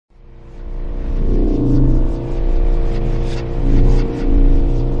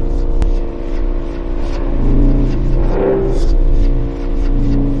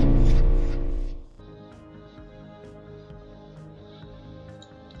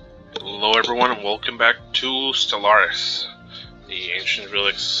Hello everyone and welcome back to Stellaris. The Ancient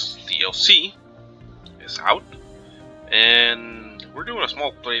Relics DLC is out and we're doing a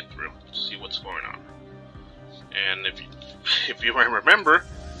small playthrough to see what's going on. And if you might remember,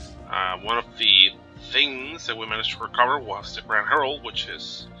 one of the things that we managed to recover was the Grand Herald, which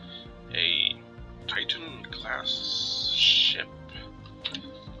is a Titan class ship.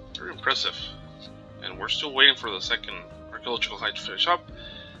 Very impressive. And we're still waiting for the second archaeological site to finish up.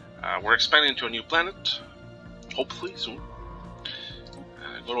 We're expanding to a new planet, hopefully soon.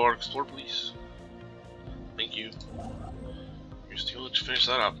 Go to our explore, please. Thank you. You still need to finish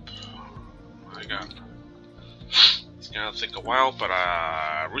that up. My god. It's gonna take a while, but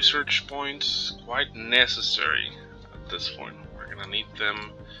research points quite necessary at this point. We're gonna need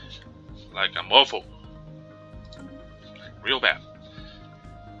them like a mofo. Real bad.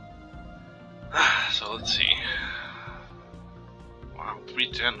 So let's see. Wow,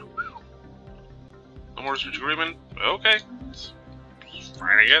 310. No more research agreement? Okay. It's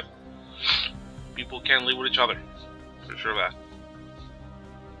fine, I guess. People can't live with each other. For sure of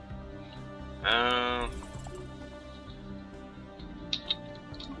that.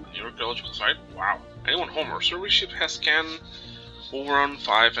 New archaeological site? Wow. Anyone home? Our survey ship has scanned Overrun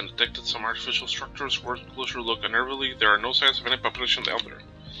 5 and detected some artificial structures. Worth a closer look. Unnervingly, there are no signs of any population out there.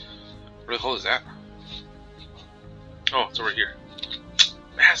 Where the hell is that? Oh, it's over here.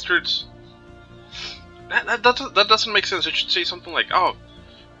 Bastards! That doesn't make sense. It should say something like, "Oh,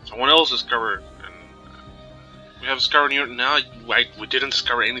 someone else discovered, and we have discovered here." Now, we didn't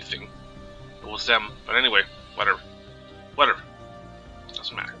discover anything. It was them. But anyway, whatever.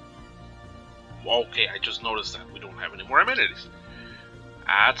 Doesn't matter. Okay, I just noticed that we don't have any more amenities.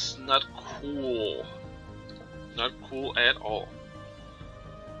 That's not cool. Not cool at all.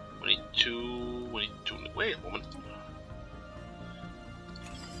 We need to. Wait a moment.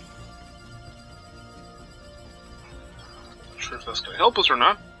 Sure if that's gonna help us or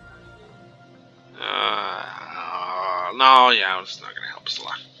not. No, yeah, it's not gonna help us a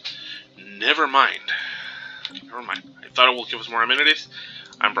lot. Never mind. I thought it will give us more amenities.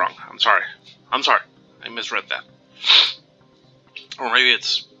 I'm wrong. I'm sorry. I misread that. Or maybe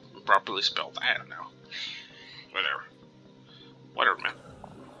it's properly spelled. I don't know. Whatever,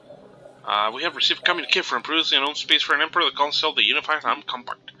 man. We have received communique from previously unknown space for an emperor. The concept the unified and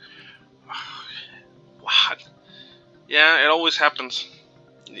compact. What? Yeah, it always happens.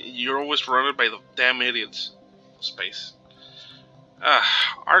 You're always surrounded by the damn idiots. Space.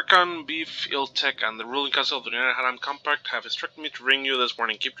 Archon, Beef, Iltech, and the ruling council of the United Haram Compact have instructed me to ring you this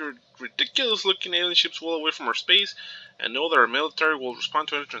morning. Keep your ridiculous-looking alien ships well away from our space, and know that our military will respond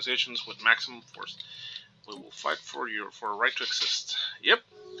to any transitions with maximum force. We will fight for a right to exist. Yep.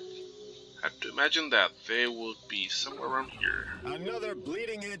 Had to imagine that they would be somewhere around here. Another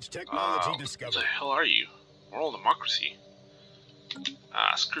bleeding-edge technology discovery. What the hell are you? Moral democracy.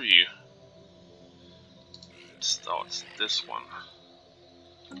 Screw you. It's this one.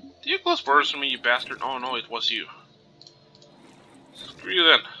 Did you close borders for me, you bastard? Oh no, it was you. Screw you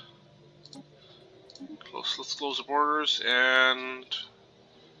then. Let's close the borders and...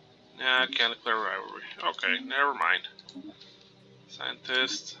 Nah, can't declare rivalry. Okay, never mind.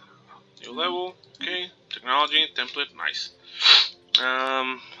 Scientist. New level. Okay. Technology. Template. Nice.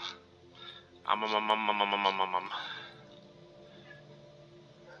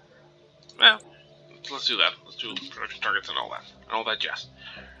 Well, let's do that. Let's do production targets and all that jazz.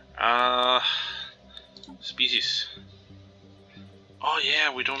 Species. Oh yeah,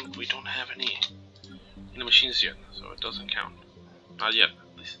 we don't have any machines yet, so it doesn't count. Not yet,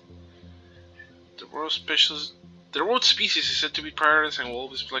 at least. The world species is said to be prioritized and will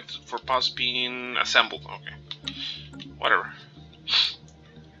be selected for pause being assembled. Okay, whatever.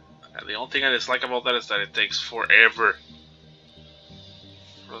 The only thing I dislike about that is that it takes forever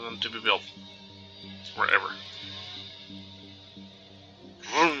for them to be built. Forever.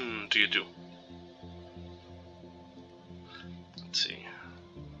 Vroom to you do. Let's see.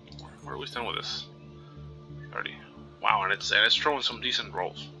 Where are we stand with this? 30. Wow, and it's throwing some decent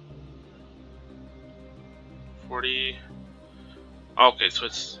rolls. 40. Okay, so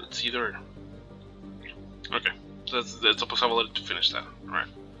it's either. Okay, so it's a possibility to finish that, right?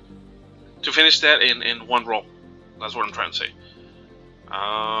 To finish that in one roll. That's what I'm trying to say.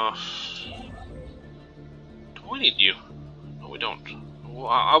 Do we need you? No, we don't. Well,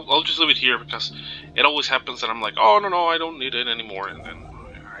 I'll just leave it here because it always happens that I'm like, oh no, I don't need it anymore, and then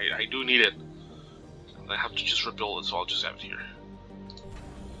I do need it. And I have to just rebuild it, so I'll just have it here.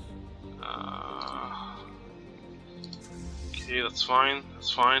 Okay, that's fine.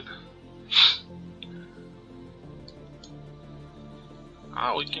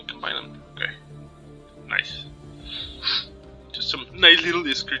 Oh, we can combine them. Okay. Nice. Just some nice little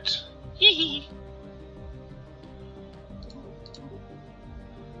escorts. Hee hee.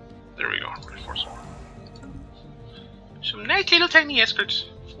 There we go. Reinforce more. Some nice little tiny escorts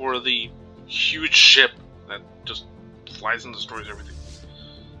for the huge ship that just flies and destroys everything.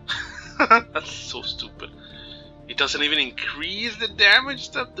 That's so stupid. It doesn't even increase the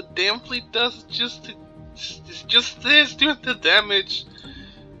damage that the damn fleet does. It's just this doing the damage.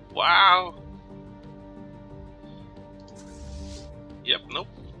 Wow. Yep. Nope.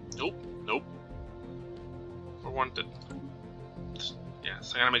 Nope. Nope. For wanted. Yeah,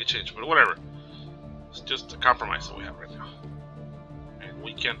 so I gotta make a change, but whatever. It's just a compromise that we have right now, and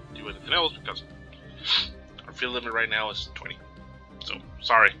we can't do anything else because our field limit right now is 20. So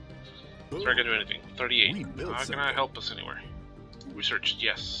sorry. It's not gonna do anything. 38. How can I help us anywhere? Research,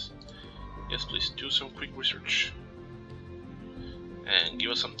 yes. Yes, please do some quick research. And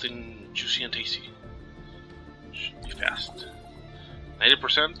give us something juicy and tasty. Should be fast.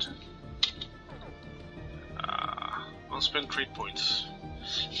 90%. Unspent trade points.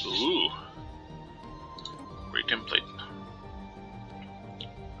 Ooh. Great template.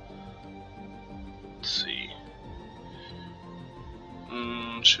 Let's see.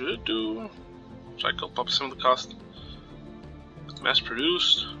 Should it do cycle pop some of the cost? Mass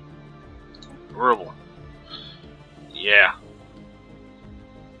produced. Durable. Yeah.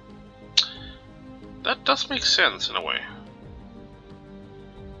 That does make sense in a way.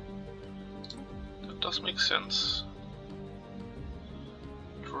 That does make sense.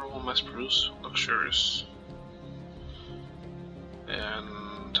 Durable, mass produced, luxurious.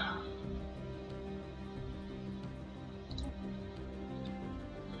 And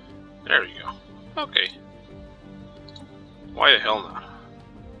there we go. Okay. Why the hell not?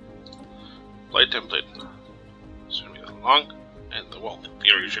 Play template. Shouldn't be that long. And well, the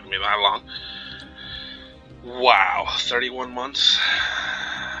theory shouldn't be that long. Wow, 31 months.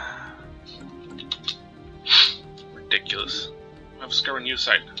 Ridiculous. I've discovered a new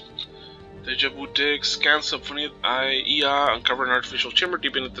site. Deja vu dig, scan subphonic IEA, uncover an artificial chamber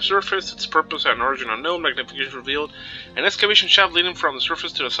deep beneath the surface, its purpose and origin unknown, magnification revealed, an excavation shaft leading from the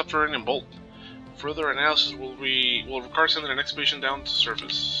surface to the subterranean bolt. Further analysis will require sending an expedition down to the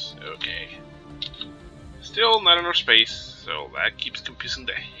surface. Okay. Still not enough space, so that keeps confusing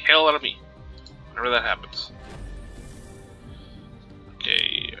the hell out of me whenever that happens.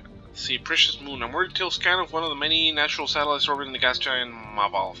 Okay, let's see, Precious Moon. A more detailed scan of one of the many natural satellites orbiting the gas giant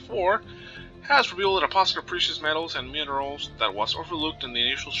Maval 4 has revealed a deposit of precious metals and minerals that was overlooked in the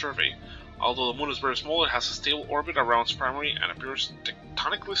initial survey. Although the moon is very small, it has a stable orbit around its primary and appears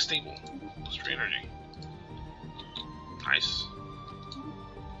tectonically stable. Mystery energy. Nice.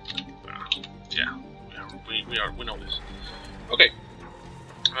 Yeah, we know this. Okay.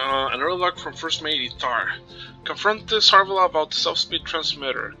 Another log from First Mate Ithar. Confront this Harvala about the self-speed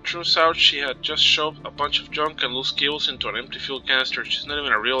transmitter. Turns out she had just shoved a bunch of junk and loose cables into an empty fuel canister. She's not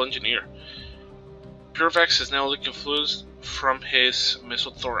even a real engineer. Purevax is now leaking fluids from his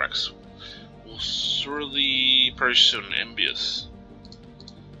mesothorax. Will surely perish soon, envious.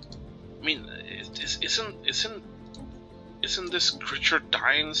 I mean, isn't this creature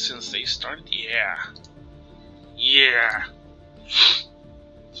dying since they started? Yeah. Yeah.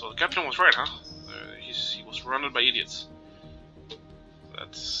 So the captain was right, huh? He was surrounded by idiots.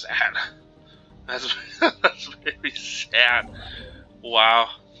 That's sad. That's very sad. Wow.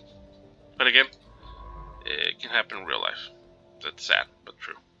 But again, it can happen in real life. That's sad, but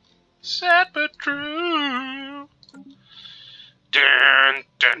true. Sad, but true. Dun,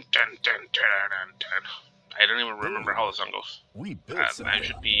 dun, dun, dun, dun, dun, dun. I don't even remember how the song goes. And I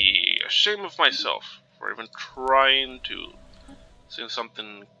should be ashamed of myself for even trying to sing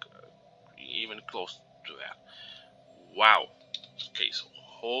something even close to that. Wow. Okay, so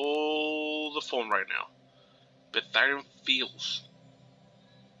hold the phone right now. Betharian Fields.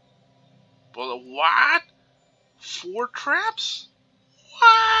 But what? 4 traps?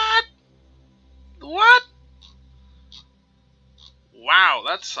 What? What? Wow,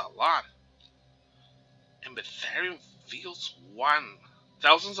 that's a lot. And Betharian Fields 1.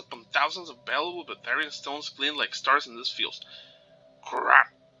 Thousands upon thousands of valuable Betharian stones gleam like stars in this field.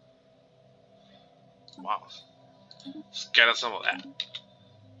 Crap. Wow. Let's get us some of that.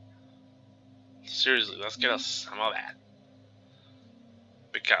 Seriously, let's get us some of that.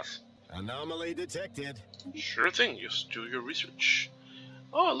 Because. Anomaly detected. Sure thing, just do your research.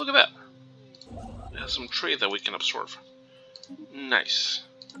 Oh, look at that. There's some trade that we can absorb. Nice.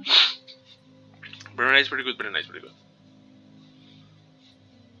 Very nice, pretty good, very nice, pretty good.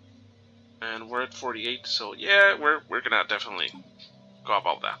 And we're at 48, so yeah, we're gonna definitely go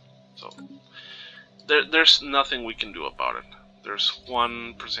about that. So there's nothing we can do about it. There's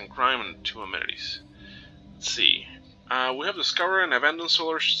 1% crime and 2 amenities. Let's see. We have discovered an abandoned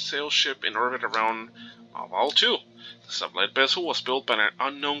solar sail ship in orbit around Val 2. The sublight vessel was built by an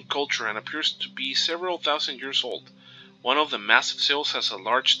unknown culture and appears to be several thousand years old. One of the massive sails has a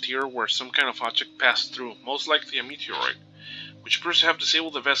large tear where some kind of object passed through, most likely a meteoroid, which appears to have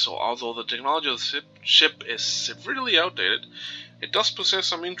disabled the vessel. Although the technology of the ship is severely outdated, it does possess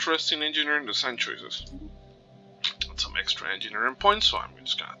some interesting engineering design choices. And some extra engineering points, so I'm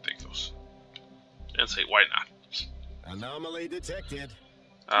just gonna take those. And say, why not? Anomaly detected.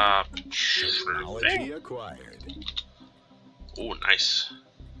 Sure Technology thing. acquired. Oh, nice.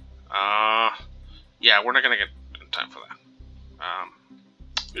 Yeah, we're not gonna get in time for that.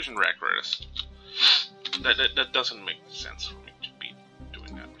 Fusion reactor is. That doesn't make sense for me to be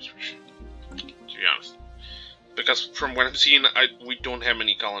doing that research, to be honest. Because from what I'm seeing, we don't have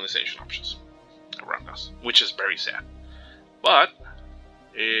any colonization options around us, which is very sad. But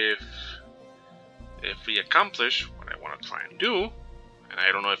if we accomplish what I want to try and do, and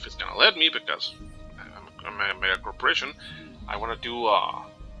I don't know if it's gonna let me because I'm a mega corporation, I want to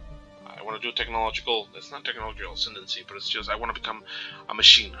do technological. It's not technological ascendancy, but it's just I want to become a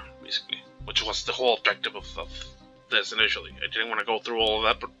machine, basically, which was the whole objective of this initially. I didn't want to go through all of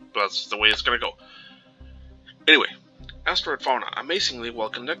that, but that's the way it's gonna go. Anyway, asteroid fauna. Amazingly, while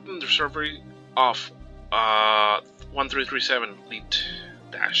conducting the survey of 1337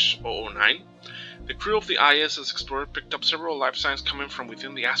 Lead-009, the crew of the ISS Explorer picked up several life signs coming from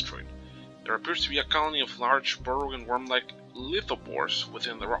within the asteroid. There appears to be a colony of large, burrowing worm-like lithopores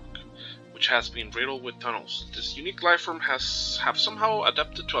within the rock, which has been riddled with tunnels. This unique life form have somehow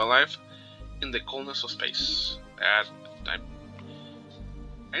adapted to a life in the coldness of space. I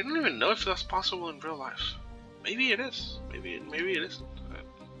don't even know if that's possible in real life. Maybe it is. Maybe it isn't.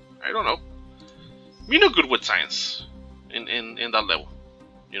 I don't know. We're no good with science in that level.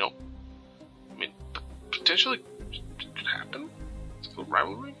 You know. I mean, potentially it could happen. It's a good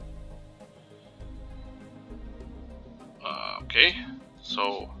rivalry. Okay.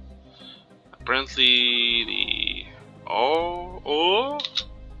 So apparently the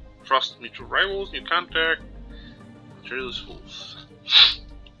trust mutual rivals, new contact, materialist fools.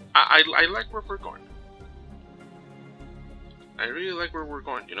 I like where we're going. I really like where we're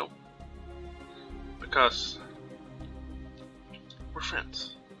going, you know, because we're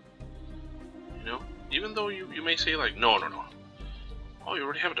friends. You know, even though you may say like, no. Oh, you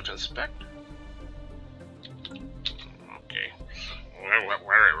already have a defense spec? Okay,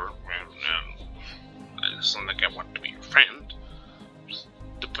 wherever. It's not like I want to be your friend.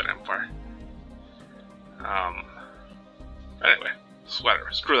 Stupid Empire. Anyway,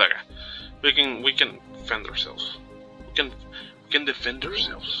 whatever. Screw that guy. We can defend ourselves. We can defend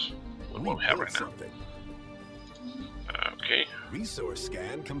ourselves with what we have right now. Okay. Resource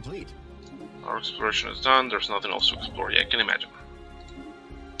scan complete. Our exploration is done. There's nothing else to explore. Yeah, I can imagine.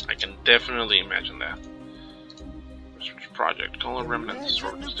 I can definitely imagine that. Research project. Color remnants.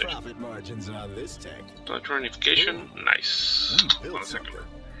 Sort station. Profit margins on this tech. Planetary unification. Nice. Hold on a second.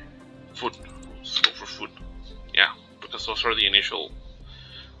 Food. Let's go for food. Yeah, because those are the initial.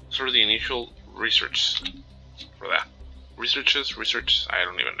 Research for that. Research. I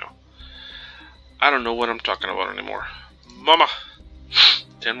don't even know. I don't know what I'm talking about anymore. Mama.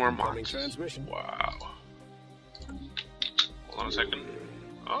 10 more months. Wow. Hold on a second.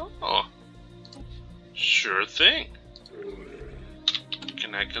 Oh. Sure thing.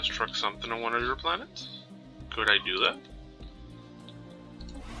 Can I construct something on one of your planets? Could I do that?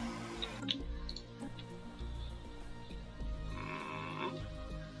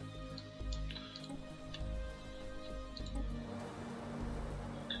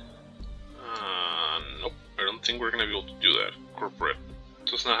 Nope. I don't think we're gonna be able to do that. Corporate.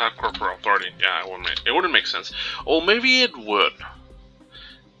 Does not have corporate authority. Yeah, it wouldn't make sense. Oh, maybe it would.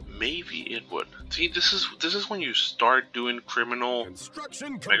 Maybe it would. See, this is when you start doing criminal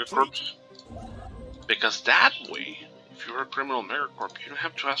MegaCorps. Because that way, if you're a criminal MegaCorp, you don't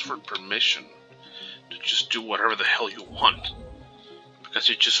have to ask for permission to just do whatever the hell you want. Because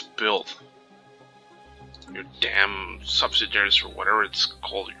you just build your damn subsidiaries or whatever it's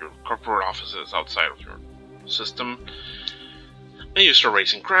called, your corporate offices outside of your system. And you start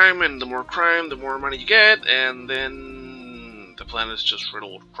raising crime, and the more money you get, and then the planet is just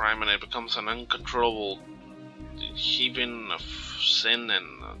riddled with crime, and it becomes an uncontrollable heaving of sin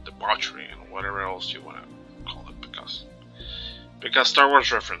and debauchery and whatever else you want to call it, because Star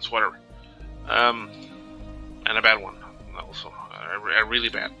Wars reference, whatever. And a bad one, also, a really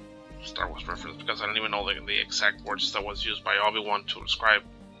bad Star Wars reference because I don't even know the exact words that was used by Obi-Wan to describe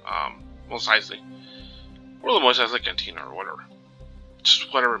Mos Eisley. Or the Mos Eisley Cantina or whatever.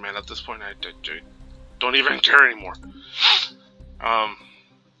 Just whatever, man. At this point, I don't even care anymore.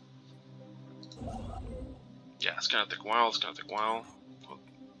 Yeah, it's gonna take a while. It's gonna take a while.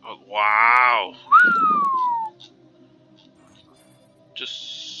 Oh, wow.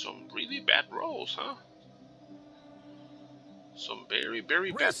 Just some really bad rolls, huh? Some very,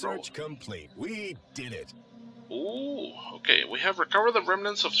 very bad rolls. Research complete. We did it. Ooh, okay. We have recovered the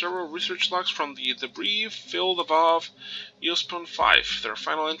remnants of several research logs from the debris field above Eospon 5. Their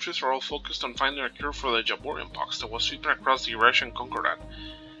final entries are all focused on finding a cure for the Jaborian pox that was sweeping across the Eurasian Concordat,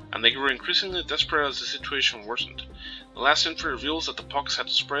 and they grew increasingly desperate as the situation worsened. The last entry reveals that the pox had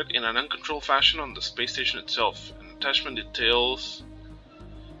spread in an uncontrolled fashion on the space station itself. An attachment details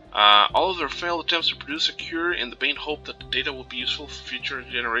all of their failed attempts to produce a cure in the vain hope that the data would be useful for future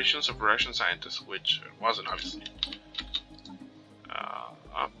generations of Russian scientists, which it wasn't, obviously.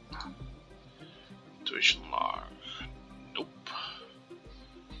 Up. Intuition log. Nope.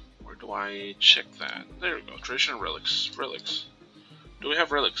 Where do I check that? There we go. Tradition relics. Relics. Do we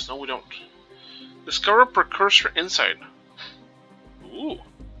have relics? No, we don't. Discover precursor inside. Ooh.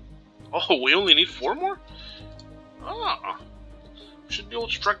 Oh, we only need 4 more? Ah. We should be able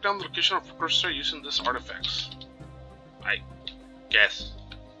to track down the location of precursor using these artifacts. I guess.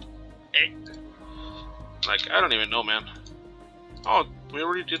 Like, I don't even know, man. Oh, we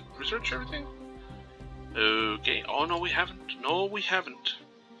already did research everything? Okay. Oh, no, we haven't. No, we haven't.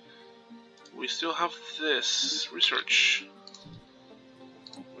 We still have this research.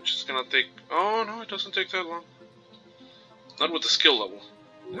 Which is gonna take... Oh, no, it doesn't take that long. Not with the skill level.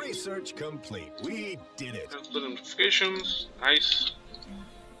 Research complete. We did it. The notifications. Nice.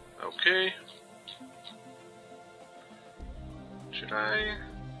 Okay. Should I...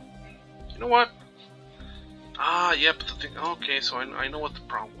 You know what? Ah, yep, the thing... Okay, so I know what the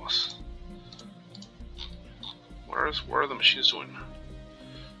problem was. What are the machines doing?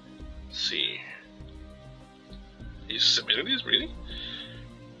 Let's see. These submitting these, really?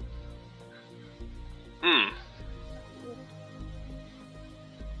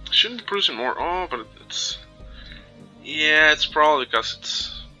 Shouldn't be producing more. Oh, but it's... Yeah, it's probably because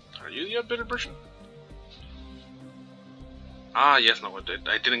it's... Are you the updated version? Ah, yes, no,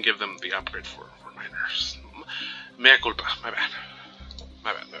 I didn't give them the upgrade for miners. Mea culpa. My bad.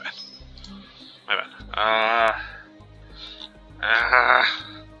 My bad, my bad. My bad.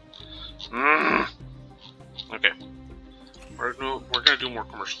 Okay. We're gonna do more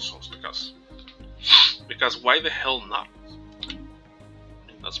commercial zones because why the hell not? I mean,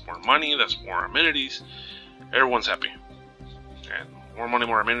 that's more money, that's more amenities. Everyone's happy. And more money,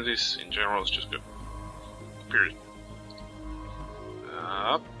 more amenities in general is just good. Period.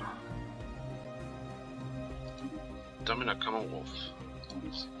 Up. Domina Wolfe.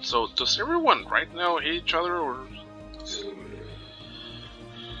 So does everyone right now hate each other or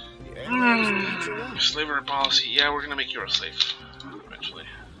slavery policy? Yeah, we're gonna make you a slave eventually.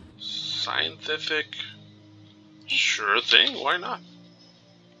 Scientific, sure thing. Why not?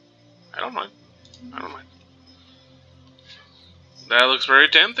 I don't mind. I don't mind. That looks very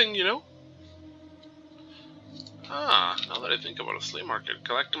tempting, you know. Ah, now that I think about a slave market,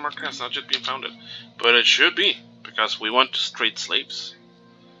 galactic market has not yet been founded, but it should be because we want straight slaves.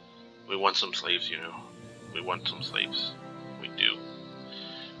 We want some slaves, you know. We want some slaves. We do.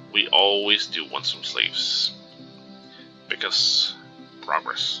 We always do want some slaves. Because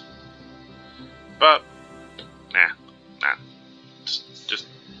progress. But, nah. Just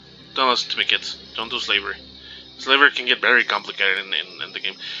don't listen to me, kids. Don't do slavery. Slavery can get very complicated in the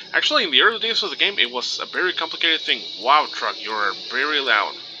game. Actually, in the early days of the game, it was a very complicated thing. Wow, truck, you're very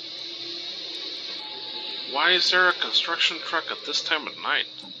loud. Why is there a construction truck at this time of night?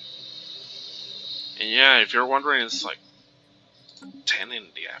 And yeah, if you're wondering, it's like 10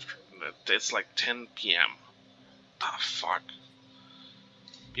 in the afternoon. It's like 10 p.m. Ah, fuck.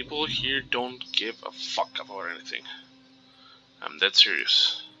 People here don't give a fuck about anything. I'm dead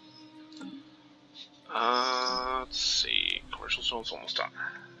serious. Let's see. Commercial zone's almost done.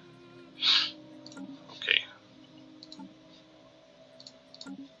 Okay.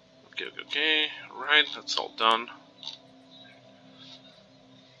 Okay. Right, that's all done.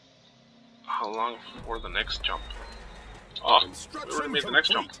 How long before the next jump? Oh, we already made the next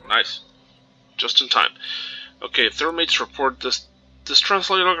jump. Nice. Just in time. Okay, third mate's report. This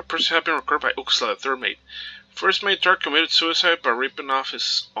translated log appears to have been recorded by Uxla, the third mate. First mate Dark committed suicide by ripping off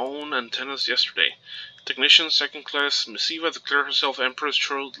his own antennas yesterday. Technician second class Missiva declared herself empress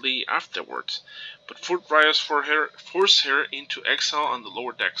shortly afterwards, but food riots forced her into exile on the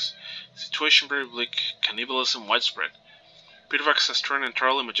lower decks. Situation very bleak, cannibalism widespread. Pituvax has turned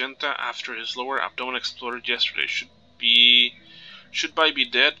entirely magenta after his lower abdomen exploded yesterday. Should be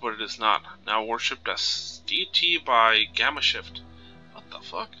dead, but it is not. Now worshipped as deity by Gamma Shift. What the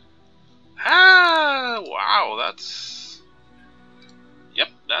fuck? Ah, wow, that's... Yep,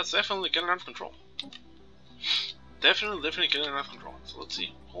 that's definitely getting out of control. Definitely getting out of control. So let's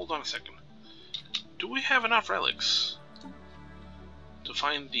see. Hold on a second. Do we have enough relics to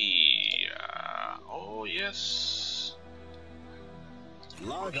find the... oh, yes.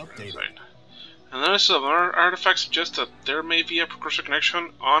 Log updated. Analysis of our artifacts suggests that there may be a precursor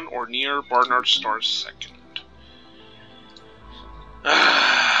connection on or near Barnard Star's second.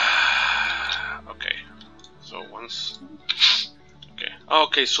 Okay. So once...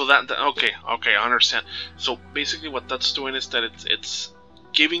 Okay, so okay, I understand. So basically what that's doing is that it's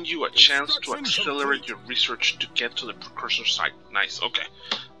giving you a chance to accelerate your research to get to the precursor site. Nice, okay.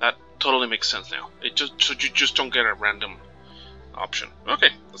 That totally makes sense now. So you just don't get a random option. Okay,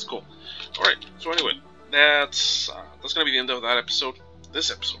 that's cool. Alright, so anyway, that's gonna be the end of that episode. This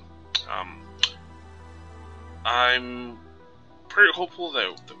episode. I'm pretty hopeful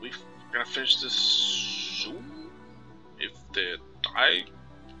that we're gonna finish this soon. If the die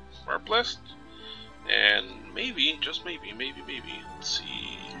are blessed. And maybe, just maybe, let's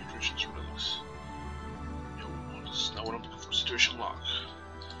see, nutrition's relics. No, this is not what I'm looking for. Situation log.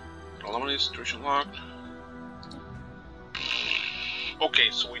 Eliminate situation log. Okay,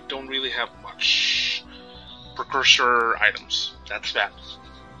 so we don't really have much precursor items. That's bad.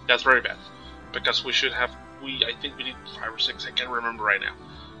 That's very bad. Because we should have, I think we need 5 or 6, I can't remember right now.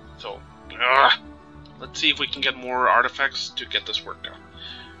 So, let's see if we can get more artifacts to get this worked out.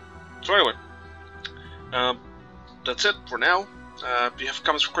 So anyway, that's it for now. If you have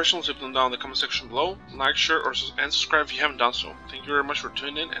comments or questions, leave them down in the comment section below. Like, share, and subscribe if you haven't done so. Thank you very much for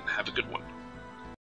tuning in, and have a good one.